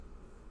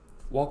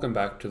Welcome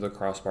back to the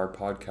Crossbar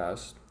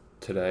Podcast.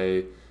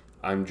 Today,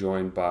 I'm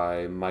joined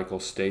by Michael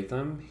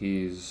Statham.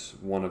 He's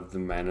one of the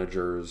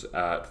managers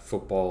at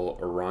Football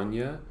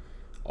Aranya.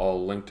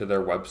 I'll link to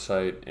their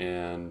website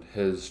and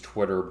his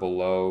Twitter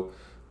below.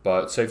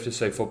 But safe to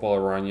say, Football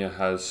Aranya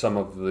has some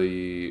of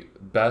the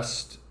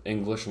best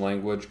English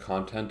language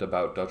content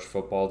about Dutch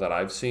football that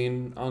I've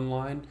seen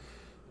online.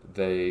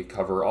 They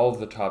cover all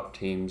of the top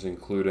teams,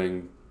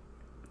 including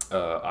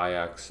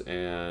Ajax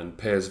and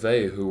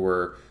PSV, who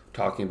we're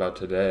talking about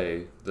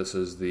today. This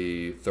is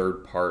the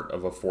third part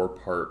of a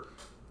four-part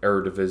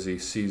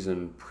Eredivisie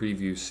season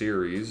preview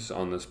series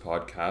on this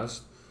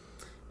podcast.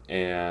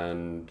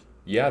 And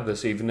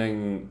this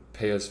evening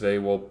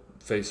PSV will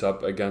face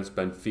up against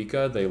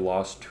Benfica. They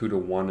lost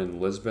 2-1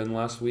 in Lisbon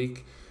last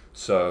week.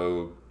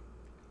 So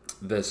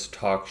this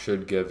talk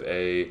should give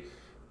a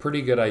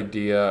pretty good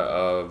idea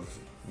of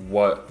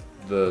what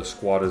the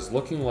squad is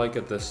looking like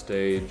at this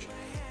stage.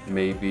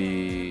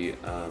 Maybe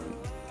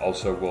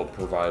also will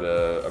provide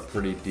a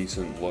pretty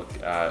decent look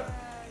at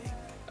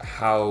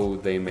how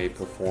they may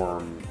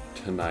perform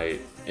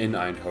tonight in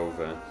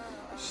Eindhoven.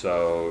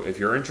 So if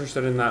you're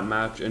interested in that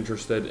match,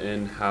 interested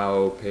in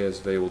how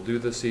PSV will do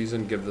this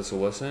season, give this a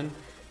listen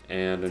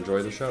and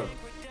enjoy the show.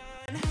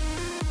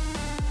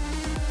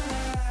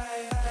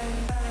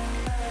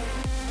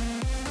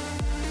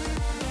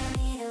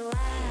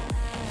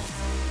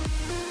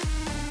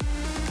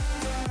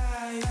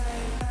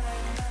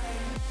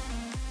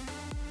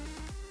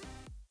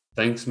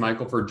 Thanks,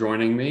 Michael, for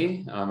joining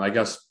me. I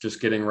guess just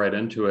getting right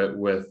into it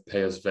with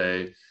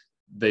PSV,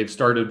 they've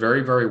started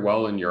very, very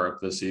well in Europe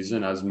this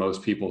season, as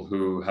most people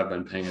who have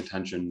been paying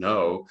attention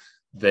know.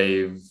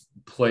 They've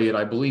played,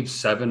 I believe,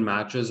 7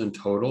 matches in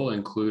total,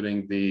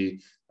 including the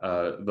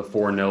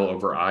 4-0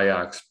 over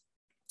Ajax.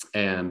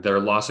 And their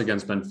loss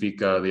against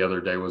Benfica the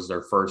other day was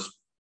the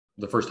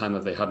first time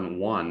that they hadn't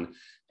won.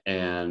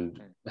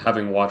 And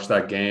having watched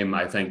that game,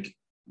 I think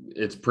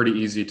it's pretty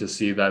easy to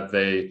see that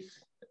they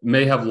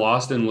may have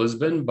lost in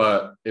Lisbon,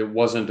 but it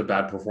wasn't a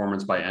bad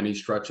performance by any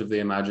stretch of the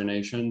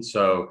imagination.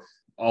 So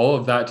all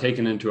of that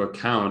taken into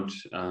account,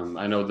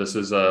 I know this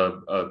is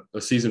a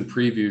season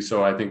preview,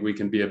 so I think we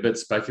can be a bit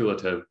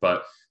speculative,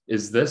 but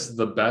is this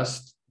the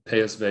best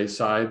PSV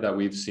side that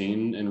we've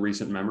seen in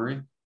recent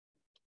memory?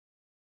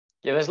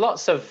 Yeah, there's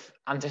lots of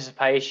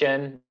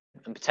anticipation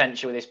and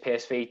potential with this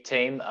PSV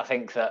team. I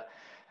think that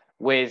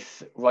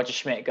with Roger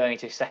Schmidt going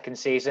to his second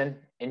season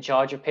in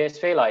charge of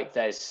PSV, like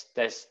there's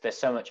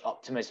so much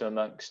optimism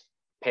amongst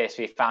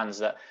PSV fans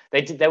that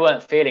they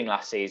weren't feeling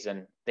last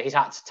season. That he's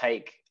had to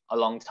take a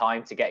long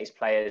time to get his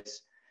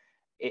players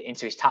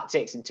into his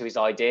tactics, into his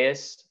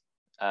ideas.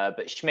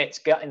 But Schmidt's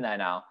getting there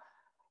now.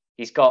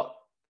 He's got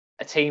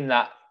a team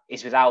that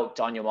is without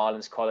Daniel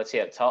Marlin's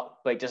quality up top,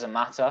 but it doesn't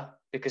matter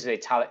because of the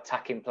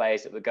attacking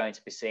players that we're going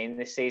to be seeing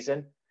this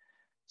season.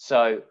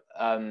 So,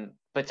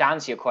 but to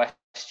answer your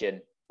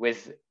question,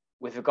 with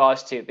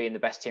regards to it being the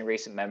best team in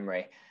recent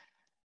memory,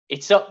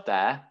 it's up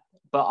there.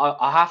 But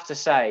I have to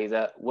say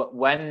that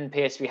when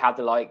PSV had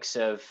the likes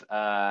of,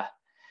 I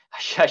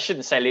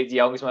shouldn't say Luke de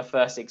Jong was my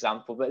first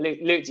example, but Luke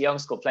de Jong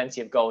scored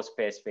plenty of goals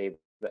for PSV.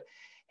 But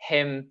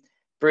him,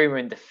 Bruma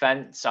in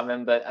defence,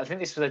 I think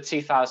this was a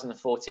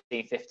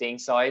 2014-15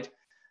 side.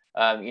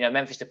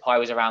 Memphis Depay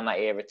was around that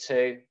era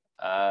too.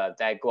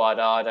 They're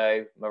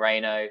Guardado,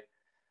 Moreno,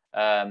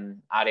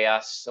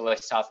 Arias, all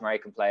those South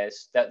American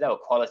players. They were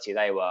quality.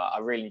 They were. I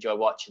really enjoyed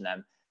watching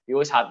them. We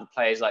always had the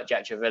players like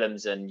Jetro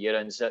Willems and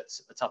Jeroen Zutz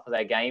at the top of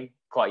their game,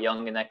 quite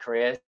young in their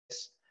careers,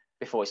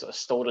 before it sort of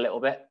stalled a little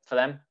bit for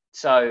them.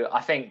 So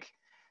I think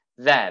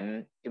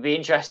it'd be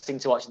interesting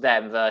to watch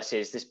them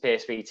versus this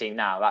PSV team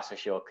now, that's for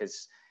sure,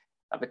 because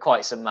that'd be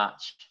quite some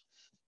match.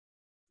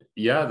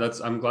 Yeah,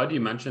 I'm glad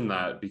you mentioned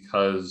that,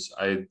 because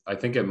I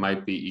think it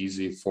might be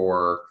easy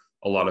for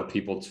a lot of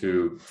people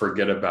to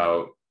forget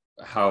about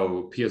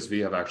how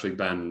PSV have actually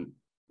been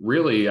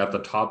really at the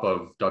top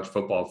of Dutch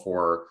football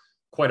for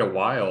quite a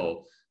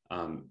while.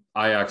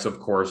 Ajax,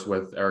 of course,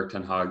 with Erik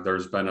ten Hag,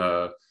 there's been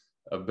a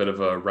bit of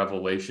a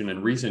revelation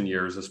in recent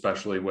years,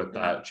 especially with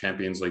that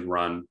Champions League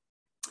run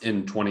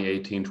in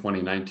 2018,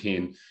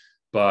 2019.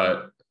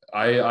 But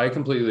I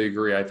completely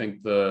agree. I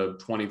think the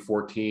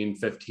 2014,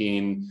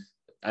 15,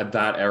 at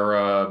that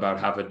era,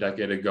 about half a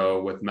decade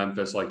ago, with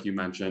Memphis, like you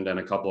mentioned, and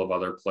a couple of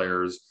other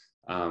players,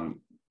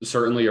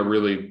 certainly a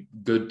really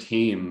good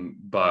team.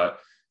 But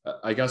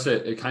I guess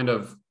it kind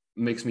of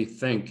makes me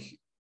think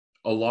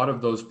a lot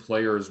of those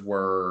players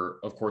were,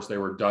 of course, they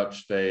were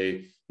Dutch.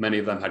 Many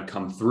of them had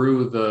come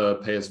through the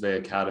PSV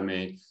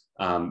Academy.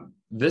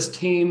 This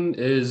team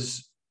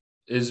is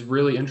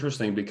really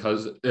interesting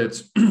because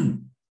it's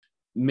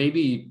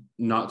maybe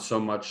not so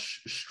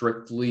much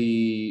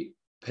strictly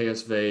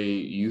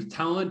PSV youth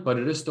talent, but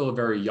it is still a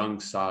very young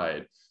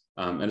side.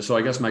 And so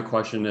I guess my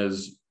question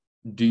is,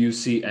 do you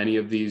see any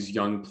of these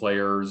young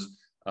players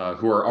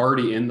who are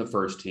already in the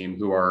first team,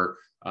 who are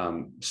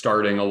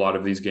starting a lot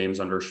of these games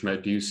under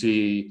Schmidt? Do you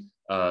see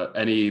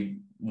any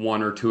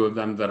one or two of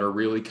them that are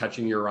really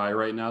catching your eye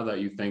right now that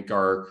you think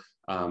are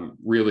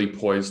really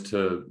poised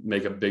to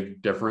make a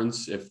big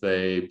difference if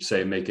they,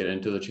 say, make it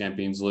into the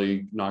Champions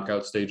League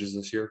knockout stages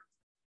this year?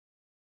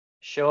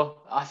 Sure.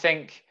 I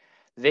think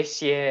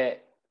this year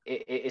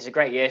it is a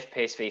great year for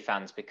PSV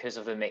fans because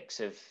of the mix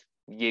of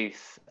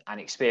youth and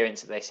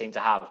experience that they seem to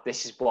have.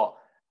 This is what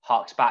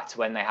harks back to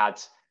when they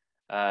had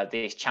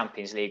these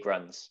Champions League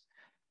runs.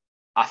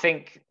 I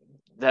think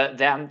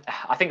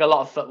I think a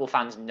lot of football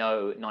fans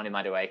know Noni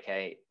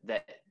Madueke.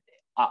 That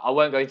I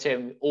won't go into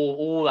him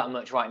all that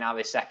much right now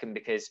this second,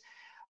 because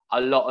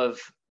a lot of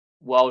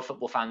world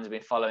football fans have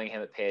been following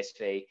him at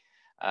PSV.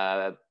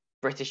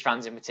 British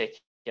fans in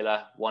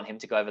particular want him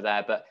to go over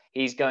there, but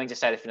he's going to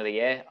stay there for another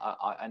year.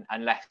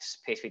 Unless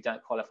PSV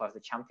don't qualify for the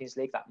Champions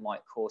League, that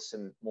might cause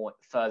some more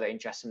further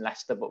interest in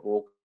Leicester, but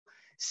we'll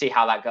see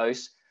how that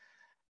goes.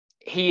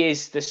 He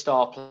is the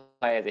star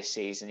player this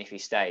season if he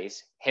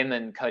stays. Him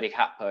and Cody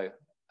Gakpo,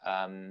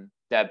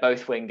 they're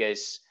both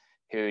wingers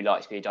who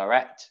like to be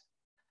direct.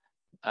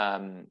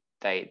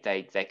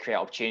 They create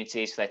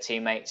opportunities for their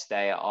teammates.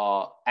 They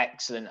are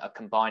excellent at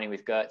combining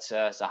with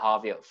Götze,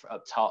 Zahavi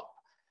up top.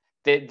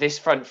 This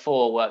front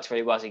four works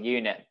really well as a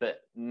unit,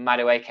 but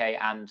Madueke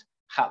and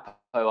Gakpo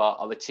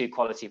are the two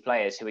quality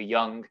players who are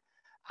young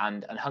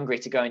and hungry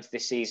to go into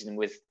this season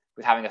with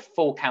having a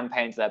full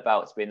campaign to their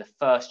belts, being the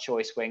first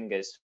choice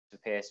wingers for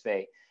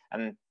PSV.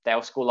 And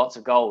they'll score lots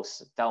of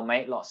goals. They'll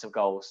make lots of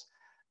goals.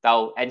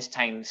 They'll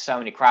entertain so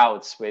many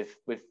crowds with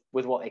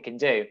what they can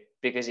do,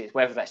 because it's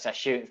whether that's they're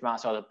shooting from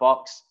outside the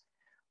box,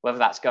 whether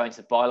that's going to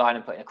the byline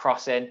and putting a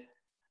cross in,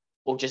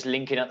 or just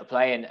linking up the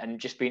play and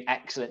just being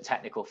excellent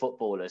technical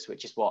footballers,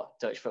 which is what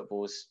Dutch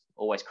football's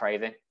always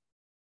craving.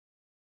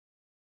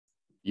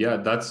 Yeah,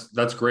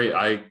 that's great.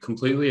 I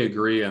completely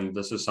agree. And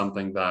this is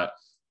something that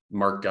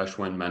Mark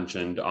Geschwin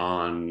mentioned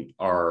on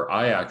our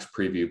Ajax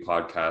preview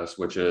podcast,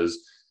 which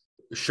is,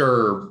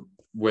 sure,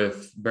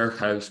 with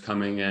Berghuis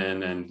coming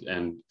in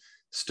and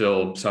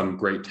still some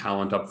great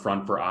talent up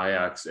front for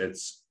Ajax,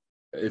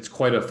 it's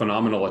quite a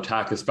phenomenal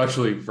attack,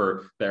 especially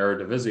for the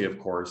Eredivisie, of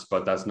course,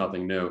 but that's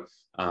nothing new.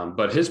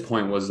 But his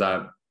point was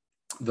that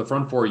the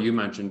front four you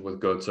mentioned with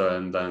Götze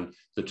and then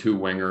the two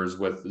wingers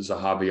with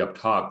Zahavi up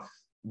top,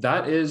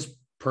 that is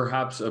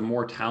perhaps a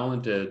more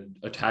talented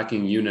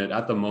attacking unit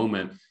at the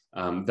moment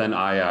than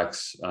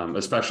Ajax,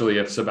 especially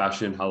if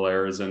Sebastian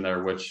Haller is in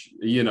there, which,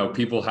 you know,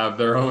 people have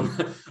their own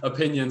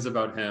opinions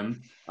about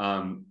him.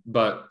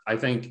 But I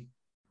think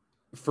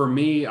for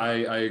me,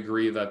 I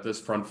agree that this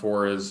front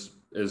four is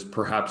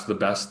perhaps the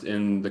best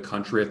in the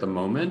country at the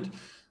moment.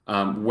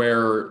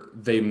 Where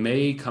they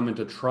may come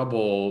into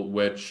trouble,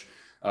 which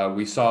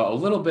we saw a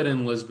little bit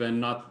in Lisbon.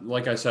 Not,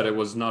 like I said, it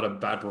was not a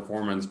bad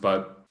performance,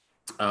 but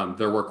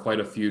there were quite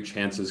a few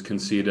chances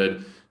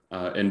conceded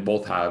in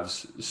both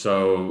halves.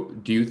 So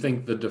do you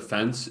think the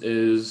defense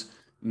is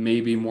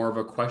maybe more of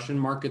a question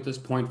mark at this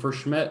point for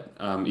Schmidt,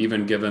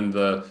 even given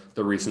the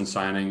recent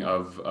signing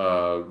of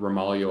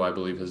Ramalho, I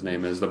believe his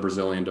name is, the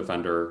Brazilian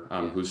defender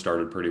who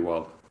started pretty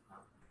well?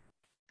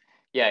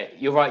 Yeah,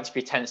 you're right to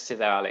be tentative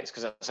there, Alex,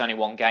 because it's only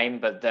one game.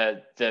 But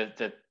the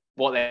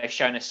what they've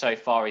shown us so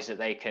far is that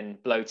they can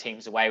blow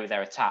teams away with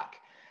their attack.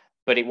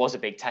 But it was a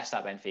big test,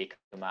 that Benfica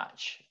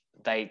match.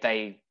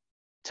 They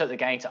took the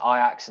game to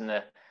Ajax in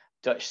the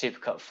Dutch Super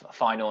Cup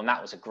final, and that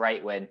was a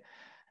great win.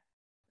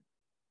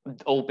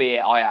 Albeit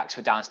Ajax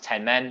were down to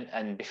 10 men,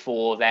 and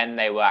before then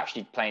they were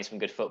actually playing some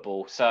good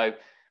football. So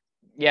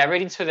yeah,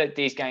 read into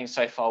these games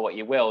so far what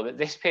you will. That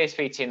this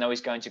PSV team, though, is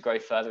going to grow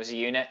further as a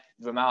unit.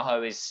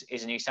 Ramalho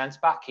is a new centre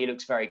back. He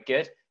looks very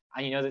good,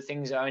 and you know that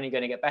things are only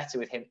going to get better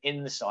with him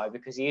in the side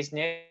because he is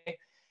new.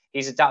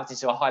 He's adapted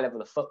to a high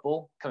level of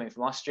football coming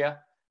from Austria,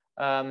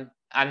 and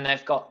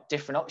they've got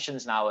different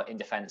options now in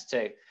defence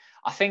too.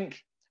 I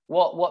think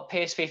what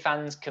PSV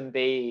fans can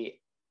be,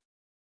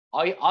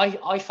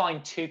 I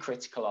find too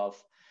critical of.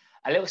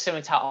 A little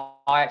similar to how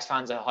Ajax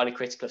fans are highly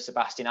critical of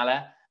Sebastian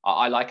Haller.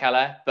 I like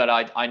Haller, but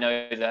I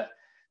know that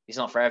he's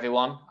not for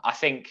everyone. I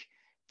think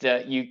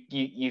that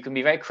you can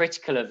be very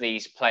critical of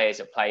these players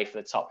that play for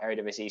the top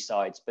Eredivisie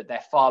sides, but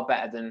they're far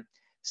better than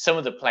some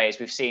of the players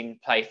we've seen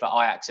play for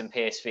Ajax and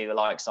PSV, the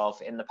likes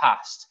of, in the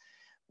past,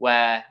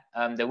 where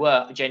there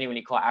were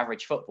genuinely quite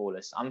average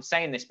footballers. I'm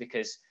saying this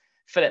because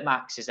Philip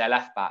Max is their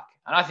left back,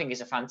 and I think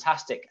he's a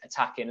fantastic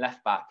attacking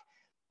left back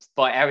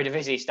by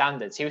Eredivisie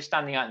standards. He was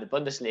standing out in the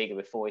Bundesliga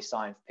before he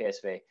signed for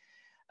PSV.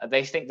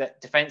 They think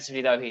that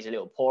defensively, though, he's a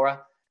little poorer.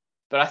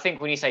 But I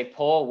think when you say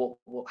poor,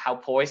 how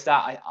poor is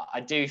that? I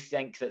do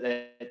think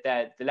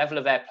that the level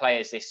of their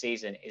players this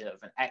season is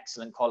of an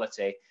excellent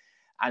quality,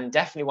 and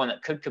definitely one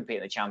that could compete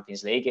in the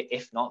Champions League,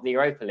 if not the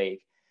Europa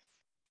League.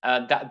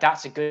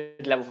 That's a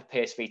good level for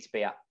PSV to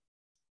be at.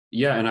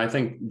 Yeah, and I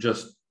think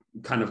just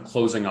kind of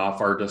closing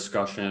off our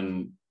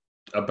discussion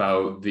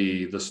about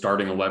the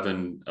starting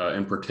 11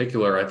 in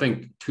particular, I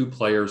think two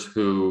players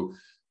who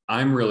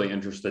I'm really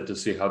interested to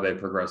see how they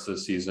progress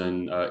this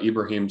season.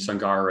 Ibrahim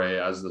Sangare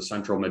as the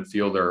central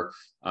midfielder.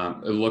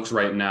 It looks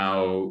right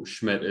now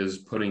Schmidt is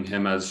putting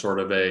him as sort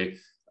of a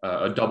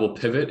a double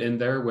pivot in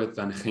there with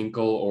Van Ginkel,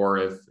 or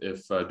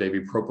if Davy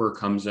Proper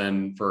comes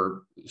in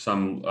for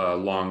some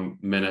long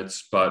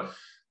minutes. But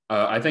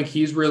I think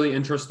he's really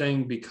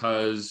interesting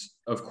because,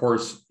 of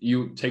course,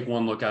 you take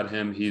one look at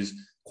him, he's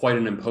quite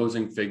an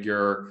imposing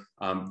figure,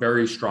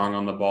 very strong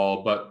on the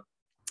ball, but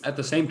at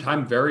the same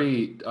time,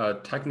 very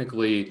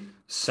technically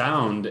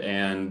sound.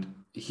 And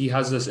he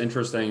has this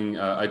interesting,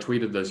 I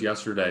tweeted this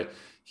yesterday,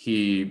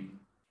 he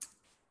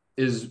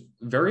is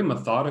very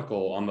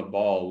methodical on the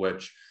ball,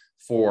 which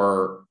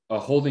for a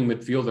holding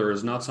midfielder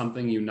is not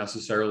something you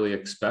necessarily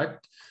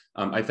expect.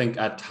 I think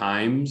at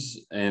times,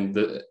 and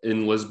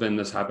in Lisbon,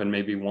 this happened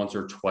maybe once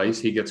or twice,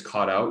 he gets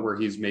caught out where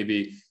he's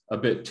maybe a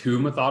bit too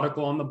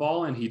methodical on the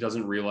ball and he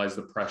doesn't realize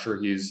the pressure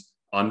he's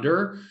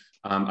under.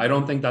 I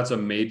don't think that's a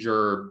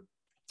major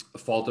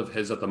fault of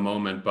his at the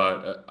moment,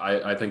 but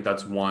I think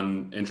that's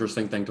one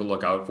interesting thing to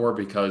look out for,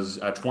 because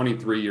at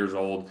 23 years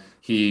old,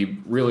 he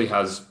really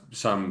has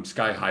some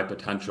sky high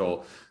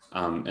potential.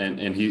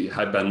 And he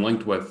had been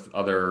linked with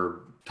other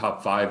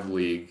top 5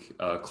 league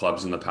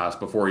clubs in the past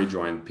before he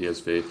joined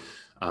PSV.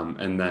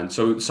 And then,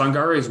 so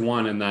Sangare is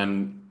one. And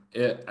then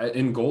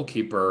in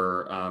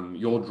goalkeeper,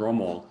 Joel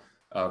Drommel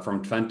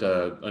from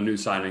Twente, a new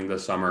signing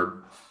this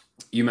summer.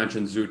 You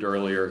mentioned Zoot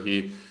earlier.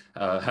 He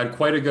had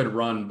quite a good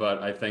run,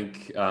 but I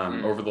think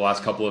over the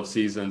last couple of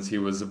seasons, he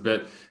was a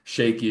bit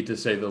shaky, to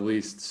say the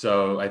least.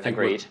 So I think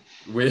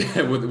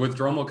with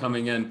Drommel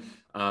coming in,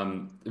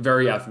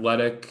 very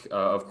athletic,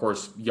 of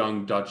course,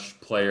 young Dutch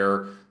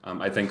player.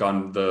 I think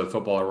on the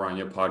Football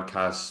Oranje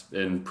podcast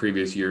in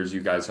previous years,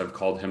 you guys have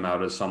called him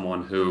out as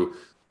someone who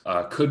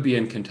could be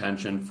in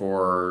contention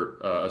for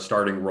a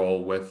starting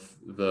role with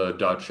the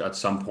Dutch at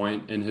some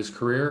point in his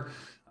career.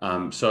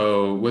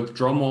 So with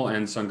Drommel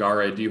and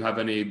Sangare, do you have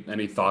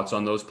any thoughts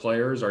on those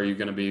players? Are you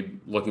going to be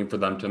looking for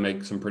them to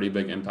make some pretty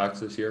big impacts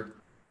this year?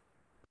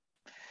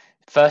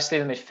 Firstly,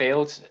 the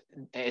midfield,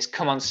 it's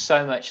come on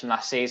so much from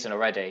last season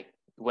already.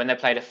 When they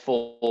played a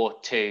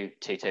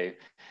 4-2-2-2,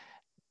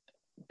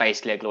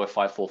 basically a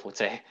glorified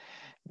 4-4-2,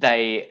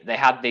 they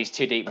had these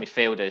 2 deep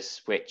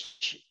midfielders,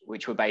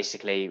 which were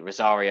basically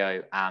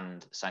Rosario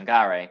and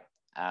Sangare.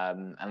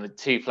 And the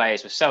 2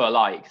 players were so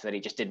alike that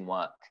it just didn't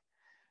work.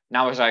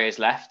 Now Rosario's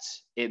left,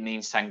 it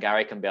means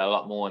Sangare can be a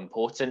lot more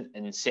important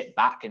and sit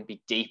back and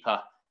be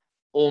deeper,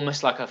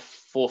 almost like a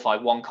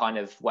 4-5-1 kind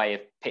of way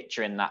of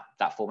picturing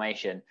that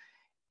formation.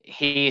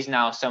 He is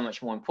now so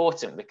much more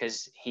important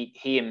because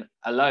he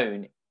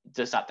alone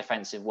does that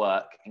defensive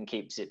work and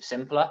keeps it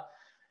simpler.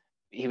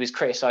 He was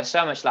criticised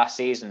so much last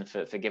season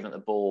for giving up the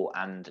ball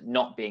and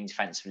not being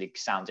defensively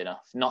sound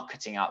enough, not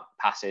cutting out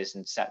passes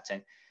and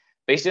intercepting.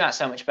 But he's doing that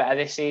so much better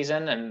this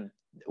season. And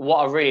what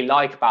I really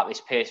like about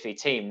this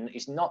PSV team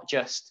is not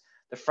just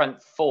the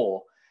front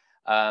 4.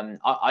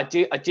 I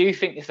do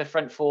think if the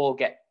front 4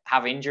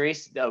 have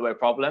injuries, that'll be a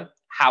problem.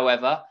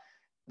 However,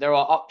 there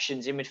are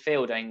options in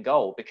midfield and in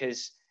goal,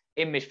 because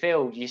in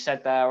midfield, you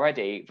said there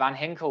already, Van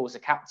Ginkel's the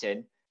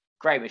captain,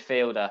 great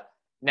midfielder.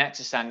 Next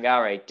to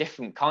Sangare,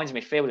 different kinds of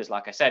midfielders.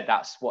 Like I said,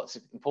 that's what's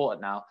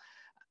important now.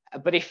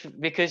 But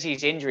because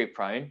he's injury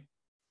prone,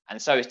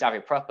 and so is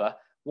David Prupper,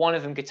 one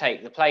of them could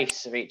take the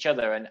place of each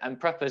other. And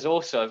Prupper's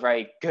also a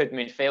very good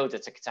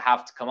midfielder to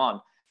have to come on.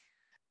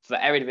 For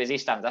Eredivisie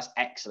standards, that's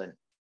excellent.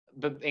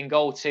 But in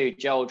goal too,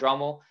 Joel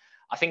Drommel,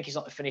 I think he's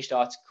not the finished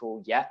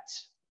article yet.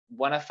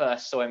 When I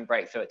first saw him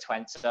break through at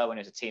Twente when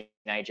he was a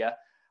teenager,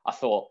 I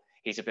thought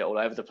he's a bit all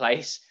over the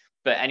place.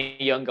 But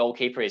any young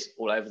goalkeeper is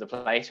all over the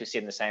place. We're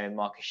seeing the same in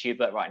Marcus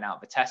Schubert right now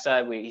at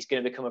Vitesse. He's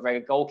going to become a very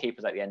good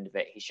goalkeeper at the end of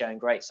it. He's showing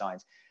great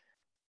signs.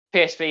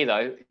 PSV,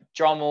 though,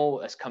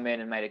 Drommel has come in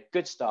and made a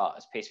good start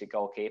as PSV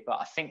goalkeeper.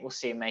 I think we'll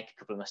see him make a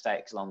couple of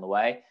mistakes along the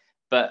way.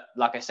 But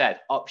like I said,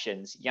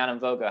 options. Jan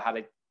Vogo had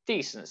a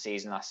decent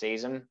season last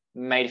season,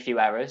 made a few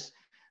errors.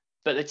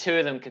 But the 2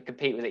 of them could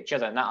compete with each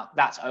other. And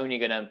that's only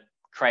going to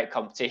create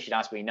competition,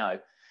 as we know.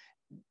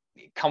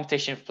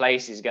 Competition for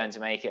place is going to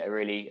make it a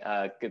really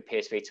good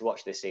PSV to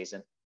watch this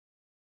season.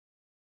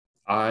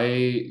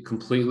 I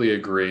completely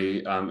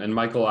agree. And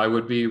Michael, I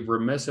would be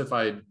remiss if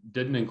I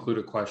didn't include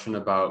a question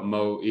about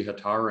Mo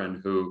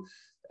Ihataren, who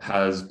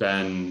has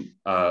been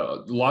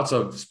lots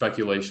of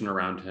speculation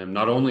around him,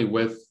 not only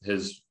with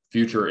his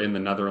future in the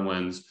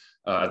Netherlands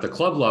at the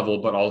club level,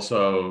 but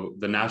also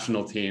the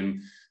national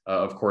team.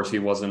 Of course, he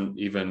wasn't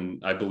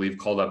even, I believe,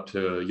 called up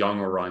to Young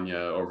Oranje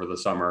over the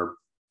summer.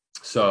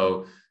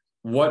 So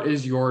what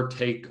is your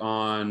take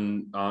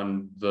on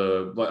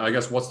I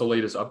guess, what's the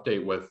latest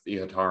update with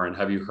Ihataren?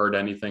 Have you heard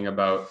anything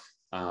about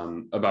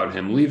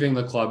him leaving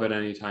the club at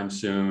any time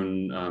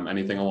soon?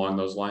 Anything along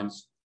those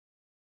lines?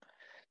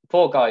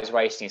 Poor guy's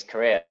wasting his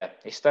career.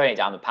 He's throwing it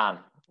down the pan.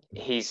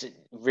 He's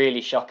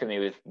really shocking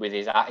me with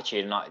his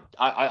attitude. And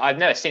I've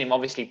never seen him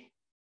obviously,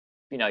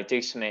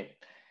 do something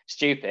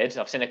stupid.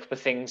 I've seen a couple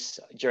of things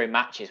during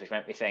matches which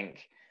make me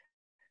think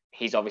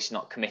he's obviously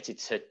not committed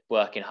to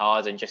working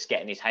hard and just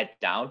getting his head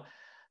down.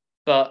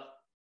 But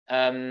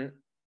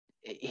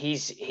he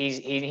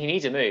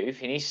needs a move.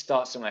 He needs to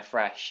start somewhere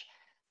fresh.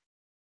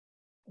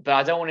 But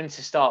I don't want him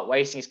to start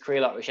wasting his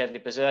career like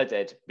Richard Bazur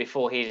did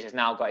before he has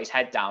now got his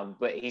head down.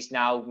 But he's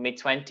now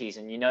mid-20s,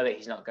 and you know that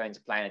he's not going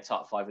to play in a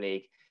top 5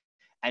 league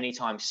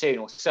anytime soon,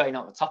 or certainly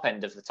not the top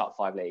end of the top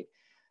 5 league.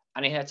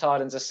 And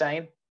Hurtaden's the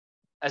same.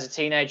 As a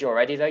teenager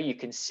already, though, you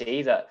can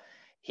see that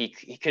he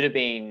could have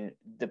been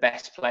the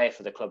best player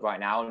for the club right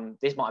now. And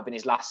this might have been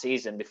his last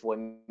season before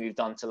he moved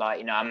on to,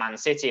 like, a Man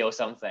City or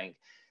something.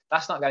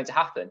 That's not going to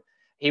happen.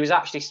 He was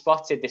actually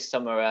spotted this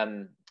summer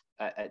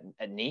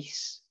at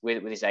Nice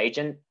with his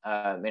agent,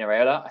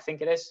 Minarola, I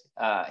think it is.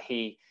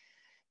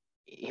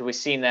 He was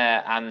seen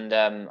there, and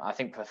I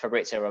think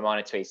Fabrizio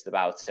Romano tweeted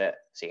about it,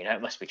 so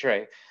it must be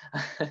true.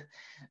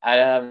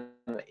 And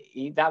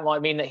that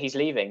might mean that he's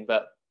leaving,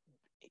 but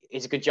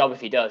it's a good job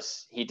if he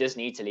does. He does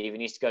need to leave. He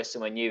needs to go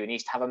somewhere new. He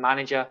needs to have a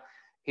manager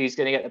who's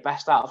going to get the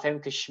best out of him,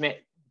 because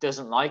Schmidt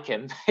doesn't like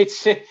him. I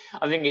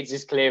think it's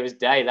as clear as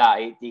day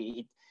that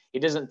he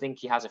doesn't think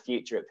he has a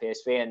future at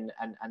PSV,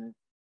 and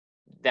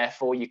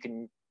therefore you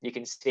can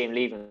see him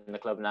leaving the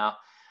club now.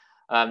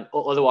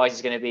 Otherwise,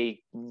 he's going to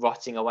be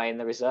rotting away in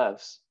the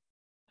reserves.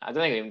 I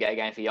don't think we even get a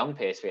game for young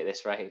PSV at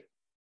this rate.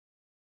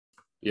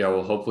 Yeah,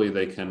 well, hopefully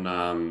they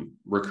can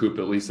recoup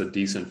at least a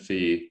decent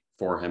fee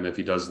for him if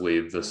he does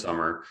leave this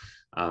summer.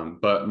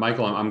 But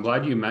Michael, I'm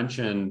glad you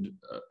mentioned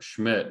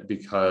Schmidt,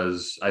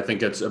 because I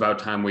think it's about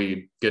time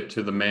we get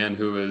to the man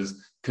who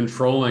is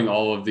controlling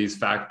all of these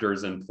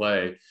factors in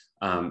play.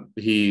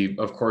 He,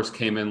 of course,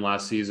 came in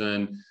last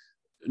season.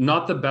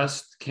 Not the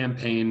best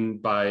campaign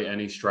by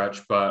any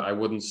stretch, but I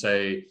wouldn't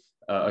say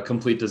a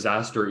complete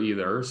disaster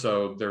either.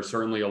 So there's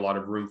certainly a lot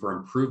of room for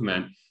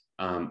improvement.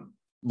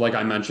 Like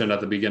I mentioned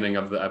at the beginning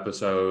of the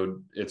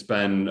episode, it's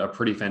been a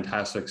pretty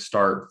fantastic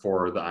start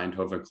for the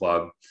Eindhoven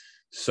club.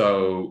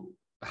 So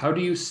how do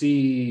you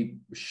see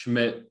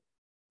Schmidt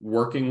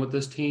working with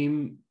this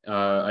team?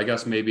 I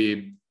guess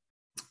maybe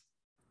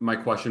my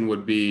question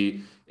would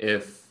be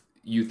if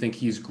you think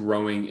he's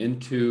growing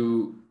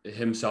into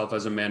himself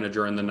as a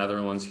manager in the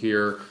Netherlands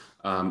here,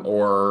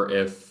 or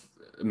if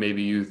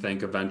maybe you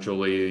think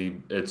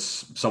eventually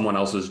it's someone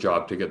else's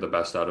job to get the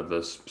best out of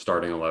this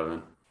starting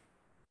 11.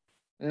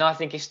 No, I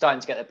think he's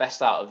starting to get the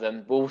best out of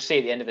them. We'll see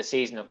at the end of the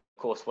season, of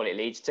course, what it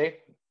leads to.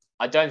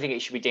 I don't think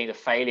it should be deemed a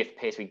failure if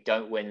PSV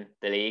don't win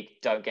the league,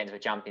 don't get into the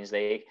Champions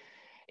League.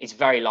 It's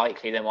very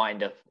likely they might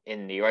end up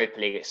in the Europa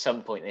League at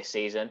some point this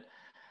season,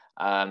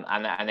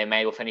 and they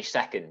may well finish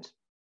second.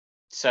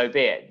 So be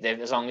it.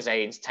 As long as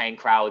they entertain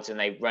crowds and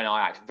they run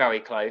Ajax very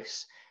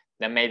close,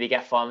 then maybe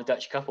get far in the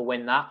Dutch Cup or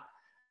win that.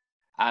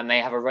 And they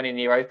have a run in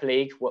the Europa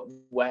League,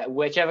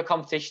 whichever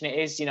competition it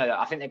is.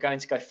 I think they're going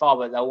to go far,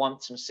 but they'll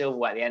want some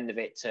silverware at the end of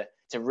it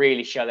to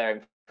really show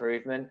their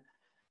improvement.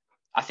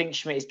 I think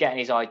Schmidt is getting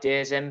his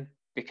ideas in,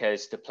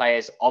 because the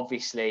players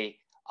obviously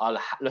are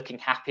looking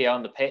happier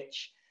on the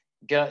pitch.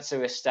 Goetze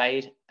has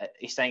stayed.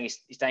 He's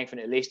staying for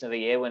at least another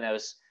year, when there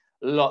was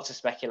lots of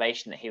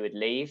speculation that he would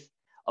leave.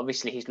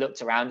 Obviously, he's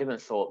looked around him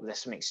and thought there's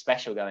something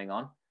special going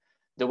on.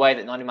 The way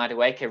that Noni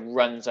Madueke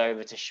runs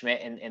over to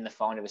Schmidt in the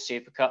final of a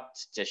Super Cup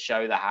to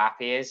show how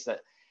happy he is,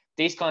 that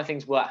these kind of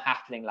things weren't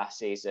happening last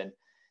season.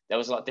 There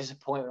was a lot of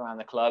disappointment around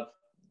the club.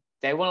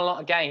 They won a lot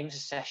of games,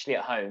 especially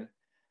at home,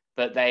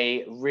 but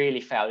they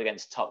really failed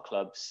against top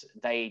clubs.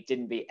 They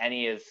didn't beat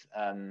any of,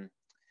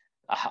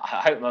 I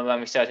hope my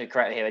memory serves me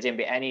correctly here, they didn't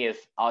beat any of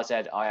AZ,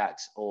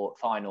 Ajax or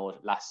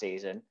Feyenoord last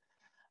season.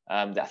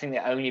 I think they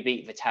only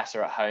beat Vitesse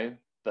at home,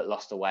 but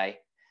lost away.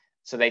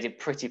 So they did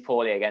pretty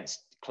poorly against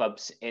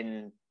clubs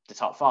in the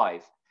top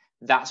 5.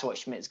 That's what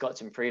Schmidt's got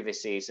to improve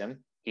this season.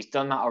 He's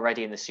done that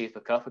already in the Super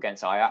Cup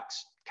against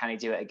Ajax. Can he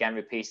do it again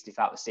repeatedly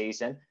throughout the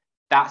season?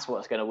 That's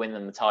what's going to win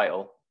them the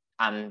title,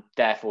 and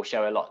therefore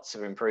show lots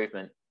of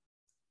improvement.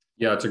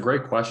 Yeah, it's a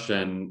great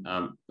question.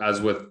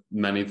 As with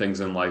many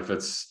things in life,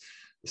 it's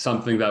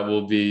something that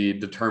will be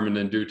determined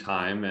in due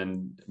time.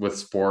 And with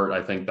sport,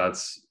 I think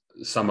that's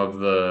some of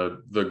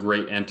the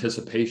great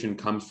anticipation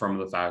comes from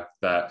the fact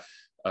that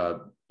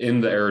in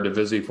the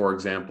Eredivisie, for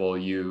example,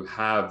 you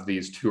have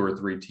these 2 or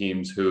 3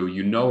 teams who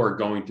are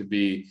going to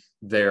be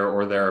there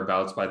or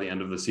thereabouts by the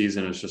end of the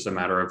season. It's just a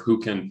matter of who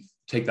can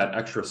take that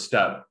extra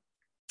step,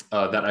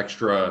 that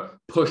extra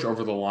push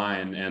over the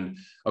line. And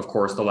of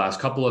course, the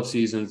last couple of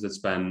seasons, it's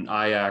been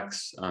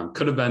Ajax,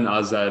 could have been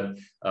AZ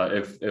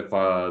if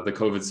the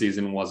COVID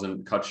season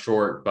wasn't cut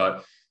short.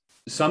 But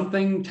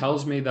something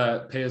tells me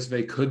that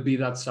PSV could be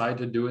that side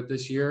to do it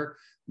this year.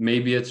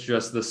 Maybe it's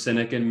just the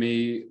cynic in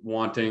me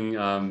wanting,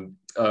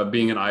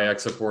 being an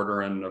Ajax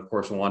supporter, and of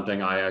course wanting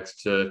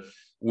Ajax to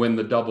win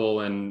the double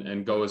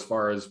and go as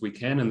far as we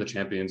can in the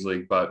Champions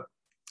League. But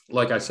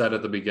like I said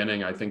at the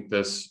beginning, I think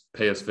this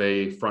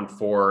PSV front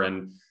 4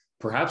 and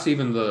perhaps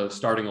even the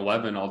starting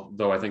 11,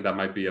 although I think that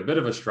might be a bit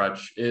of a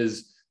stretch,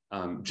 is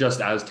just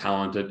as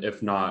talented,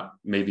 if not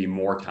maybe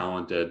more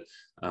talented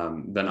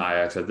than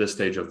Ajax at this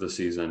stage of the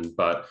season.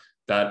 But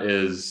that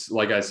is,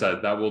 like I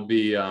said, that will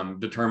be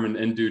determined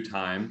in due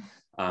time.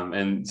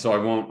 And so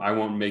I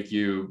won't make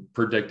you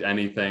predict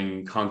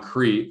anything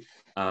concrete.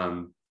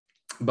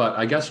 But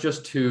I guess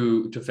just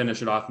to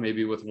finish it off,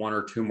 maybe with 1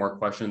 or 2 more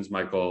questions,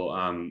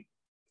 Michael,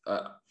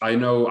 I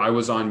know I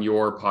was on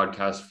your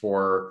podcast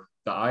for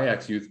the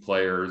Ajax youth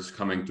players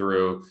coming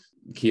through.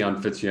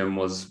 Keon Fitzhugh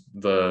was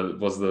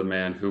the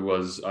man who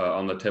was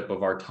on the tip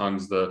of our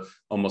tongues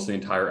almost the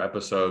entire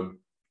episode.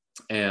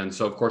 And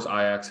so, of course,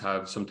 Ajax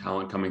have some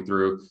talent coming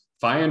through.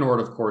 Feyenoord,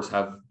 of course,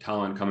 have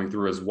talent coming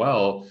through as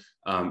well.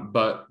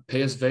 But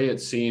PSV,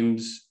 it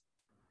seems,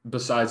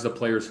 besides the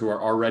players who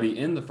are already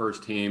in the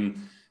first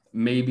team,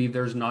 maybe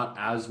there's not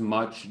as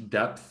much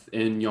depth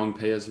in young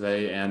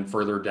PSV and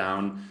further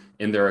down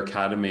in their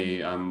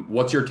academy.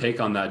 What's your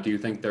take on that? Do you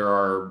think there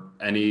are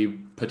any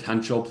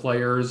potential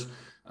players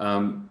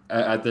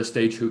at this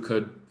stage who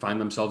could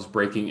find themselves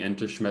breaking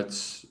into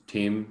Schmidt's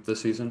team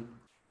this season?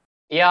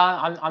 Yeah,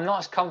 I'm not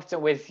as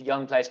confident with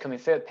young players coming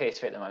through at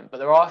PSV at the moment, but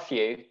there are a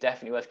few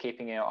definitely worth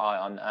keeping your eye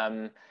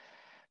on.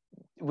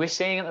 We're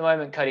seeing at the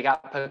moment Cody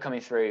Gakpo coming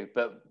through,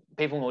 but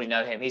people already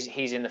know him.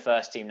 He's in the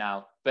first team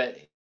now, but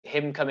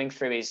him coming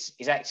through is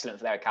excellent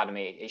for their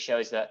academy. It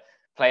shows that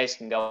players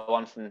can go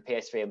on from the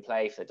PSV and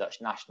play for the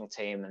Dutch national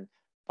team and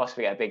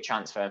possibly get a big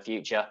transfer in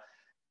future.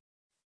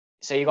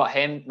 So you got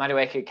him.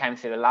 Madueke came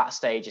through the last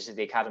stages of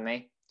the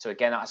academy. So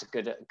again, that's a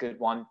good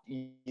one.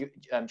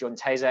 Jordan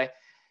Taze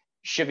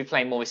should be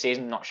playing more this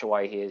season. I'm not sure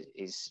why he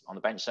is on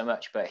the bench so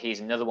much, but he's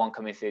another one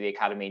coming through the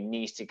academy.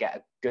 Needs to get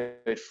a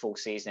good full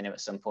season in him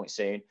at some point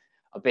soon.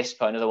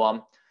 Obispo, another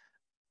one.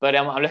 But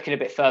I'm looking a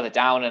bit further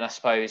down, and I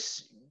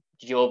suppose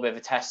Jorbe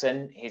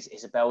Vertessen,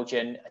 he's a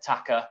Belgian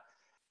attacker.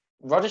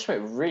 Roger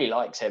Schmidt really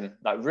likes him,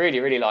 like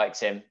really likes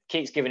him.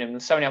 Keeps giving him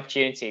so many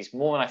opportunities,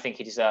 more than I think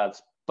he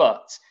deserves.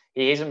 But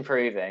he is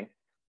improving.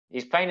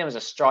 He's playing him as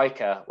a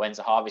striker when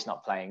Zahavi's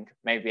not playing,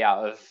 maybe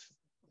out of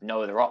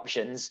no other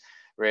options,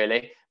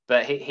 really.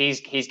 But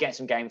he's getting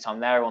some game time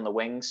there on the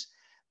wings.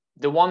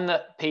 The one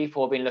that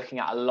people have been looking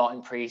at a lot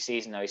in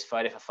pre-season, though, is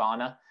Fode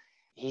Fofana.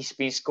 He's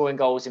been scoring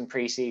goals in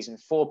pre-season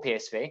for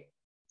PSV.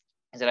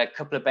 He's had a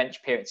couple of bench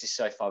appearances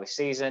so far this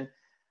season,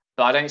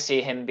 but I don't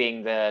see him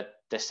being the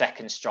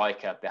second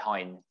striker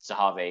behind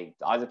Zahavi.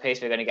 Either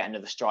PSV are going to get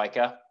another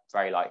striker,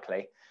 very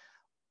likely,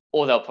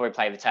 or they'll probably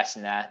play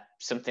Vertessen there,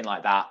 something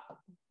like that.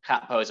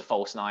 Gakpo as a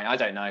false nine, I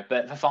don't know.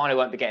 But Fofana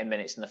won't be getting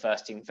minutes in the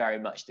first team very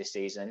much this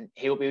season.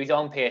 He'll be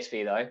on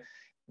PSV, though,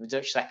 the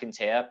Dutch second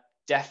tier.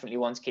 Definitely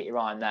one to keep your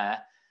eye on there.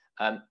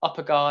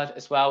 Upper guard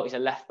as well. He's a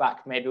left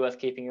back, maybe worth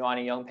keeping your eye on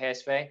in young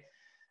PSV.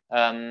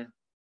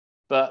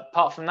 But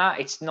apart from that,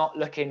 it's not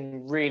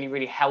looking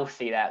really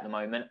healthy there at the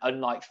moment,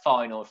 unlike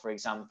Feyenoord, for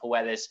example,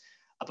 where there's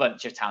a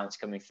bunch of talents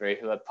coming through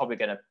who are probably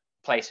going to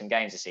play some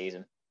games this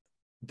season.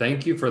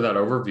 Thank you for that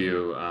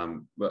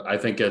overview. I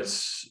think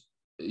it's,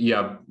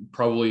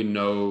 probably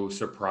no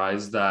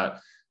surprise that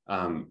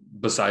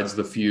besides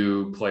the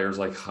few players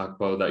like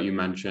Gakpo that you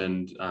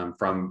mentioned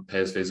from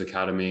PSV's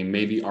academy,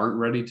 maybe aren't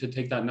ready to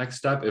take that next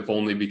step, if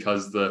only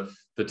because the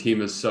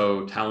team is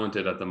so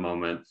talented at the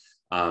moment.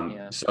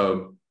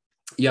 So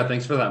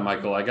thanks for that,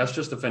 Michael. I guess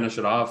just to finish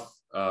it off,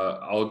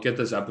 I'll get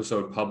this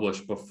episode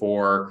published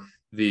before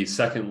the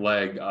second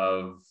leg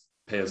of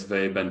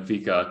PSV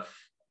Benfica.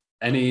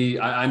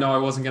 I know I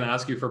wasn't going to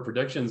ask you for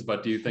predictions,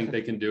 but do you think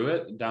they can do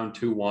it down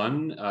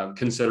 2-1,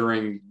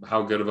 considering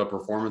how good of a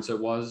performance it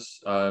was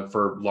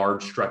for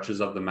large stretches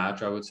of the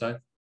match, I would say?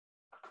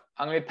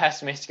 I'm going to be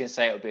pessimistic and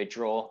say it'll be a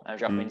draw and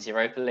drop into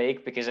Europa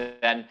League, because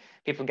then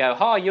people go,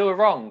 "Oh, you were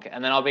wrong."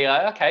 And then I'll be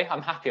like, "Okay,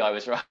 I'm happy I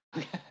was wrong."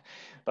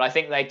 But I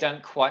think they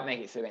don't quite make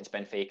it through against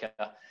Benfica.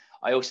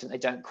 I also think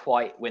they don't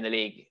quite win the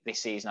league this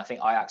season. I think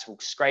Ajax will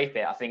scrape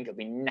it. I think it'll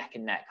be neck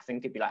and neck. I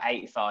think it'd be like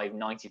 85,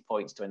 90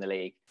 points to win the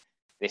league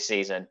this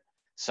season.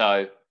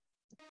 So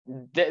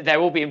there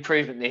will be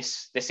improvement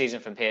this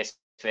season from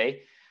PSV,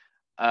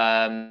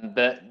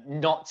 but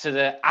not to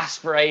the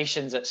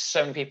aspirations that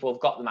some people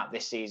have got them at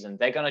this season.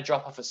 They're going to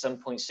drop off at some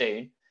point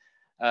soon,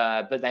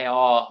 but they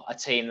are a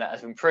team that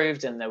have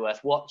improved and they're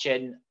worth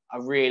watching. I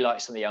really like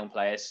some of the young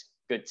players.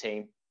 Good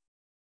team.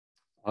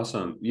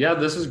 Awesome. Yeah,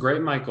 this is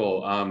great,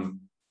 Michael.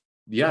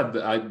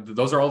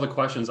 Those are all the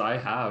questions I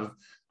have.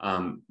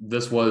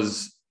 This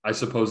was, I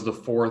suppose, the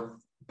fourth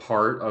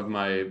part of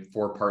my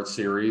 4-part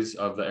series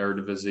of the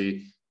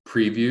Eredivisie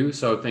preview.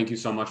 So thank you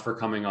so much for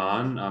coming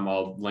on.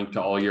 I'll link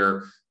to all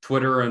your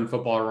Twitter and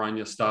Football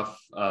Aranya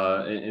stuff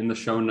in the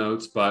show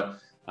notes. But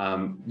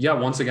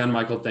once again,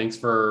 Michael, thanks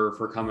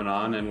for coming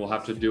on, and we'll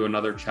have to do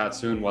another chat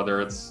soon,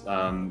 whether it's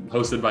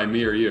hosted by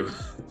me or you.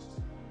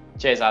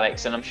 Cheers,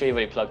 Alex. And I'm sure you've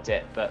already plugged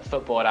it, but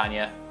Football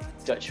Aranya,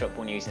 Dutch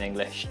football news in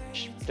English,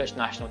 Dutch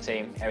national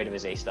team,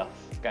 Eredivisie stuff.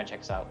 Go and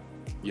check us out.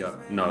 Yeah,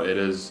 no, it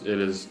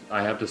is.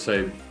 I have to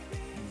say,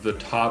 the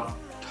top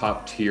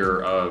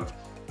tier of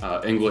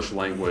English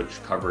language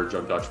coverage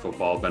of Dutch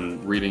football. I've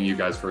been reading you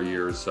guys for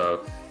years,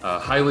 so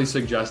highly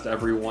suggest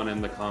everyone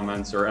in the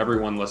comments or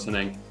everyone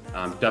listening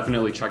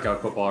definitely check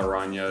out Football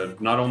Aranya,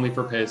 not only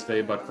for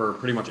PSV but for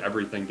pretty much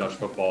everything Dutch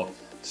football.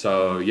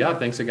 So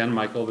thanks again,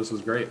 Michael. This was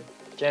great.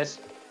 Cheers.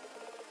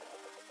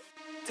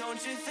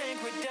 Don't you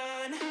think we're done?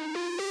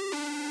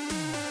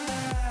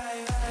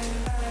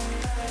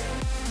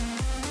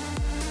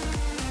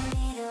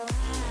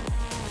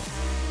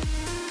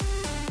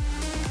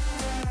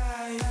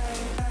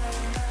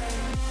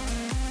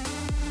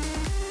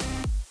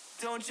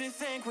 Don't you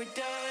think we're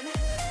done?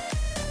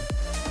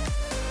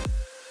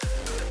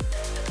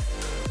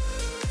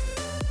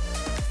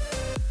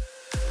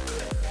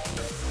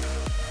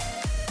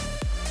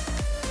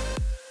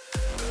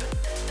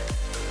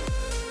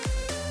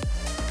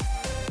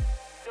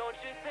 Don't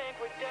you think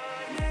we're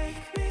done?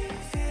 Make me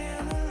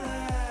feel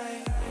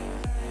alive.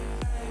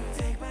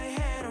 Take my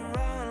hand and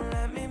run,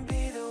 let me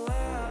be the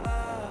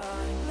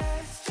one.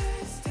 Let's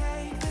just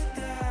take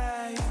the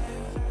dive.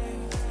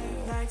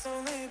 Night's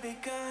only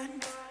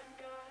begun.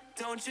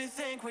 Don't you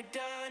think we're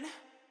done?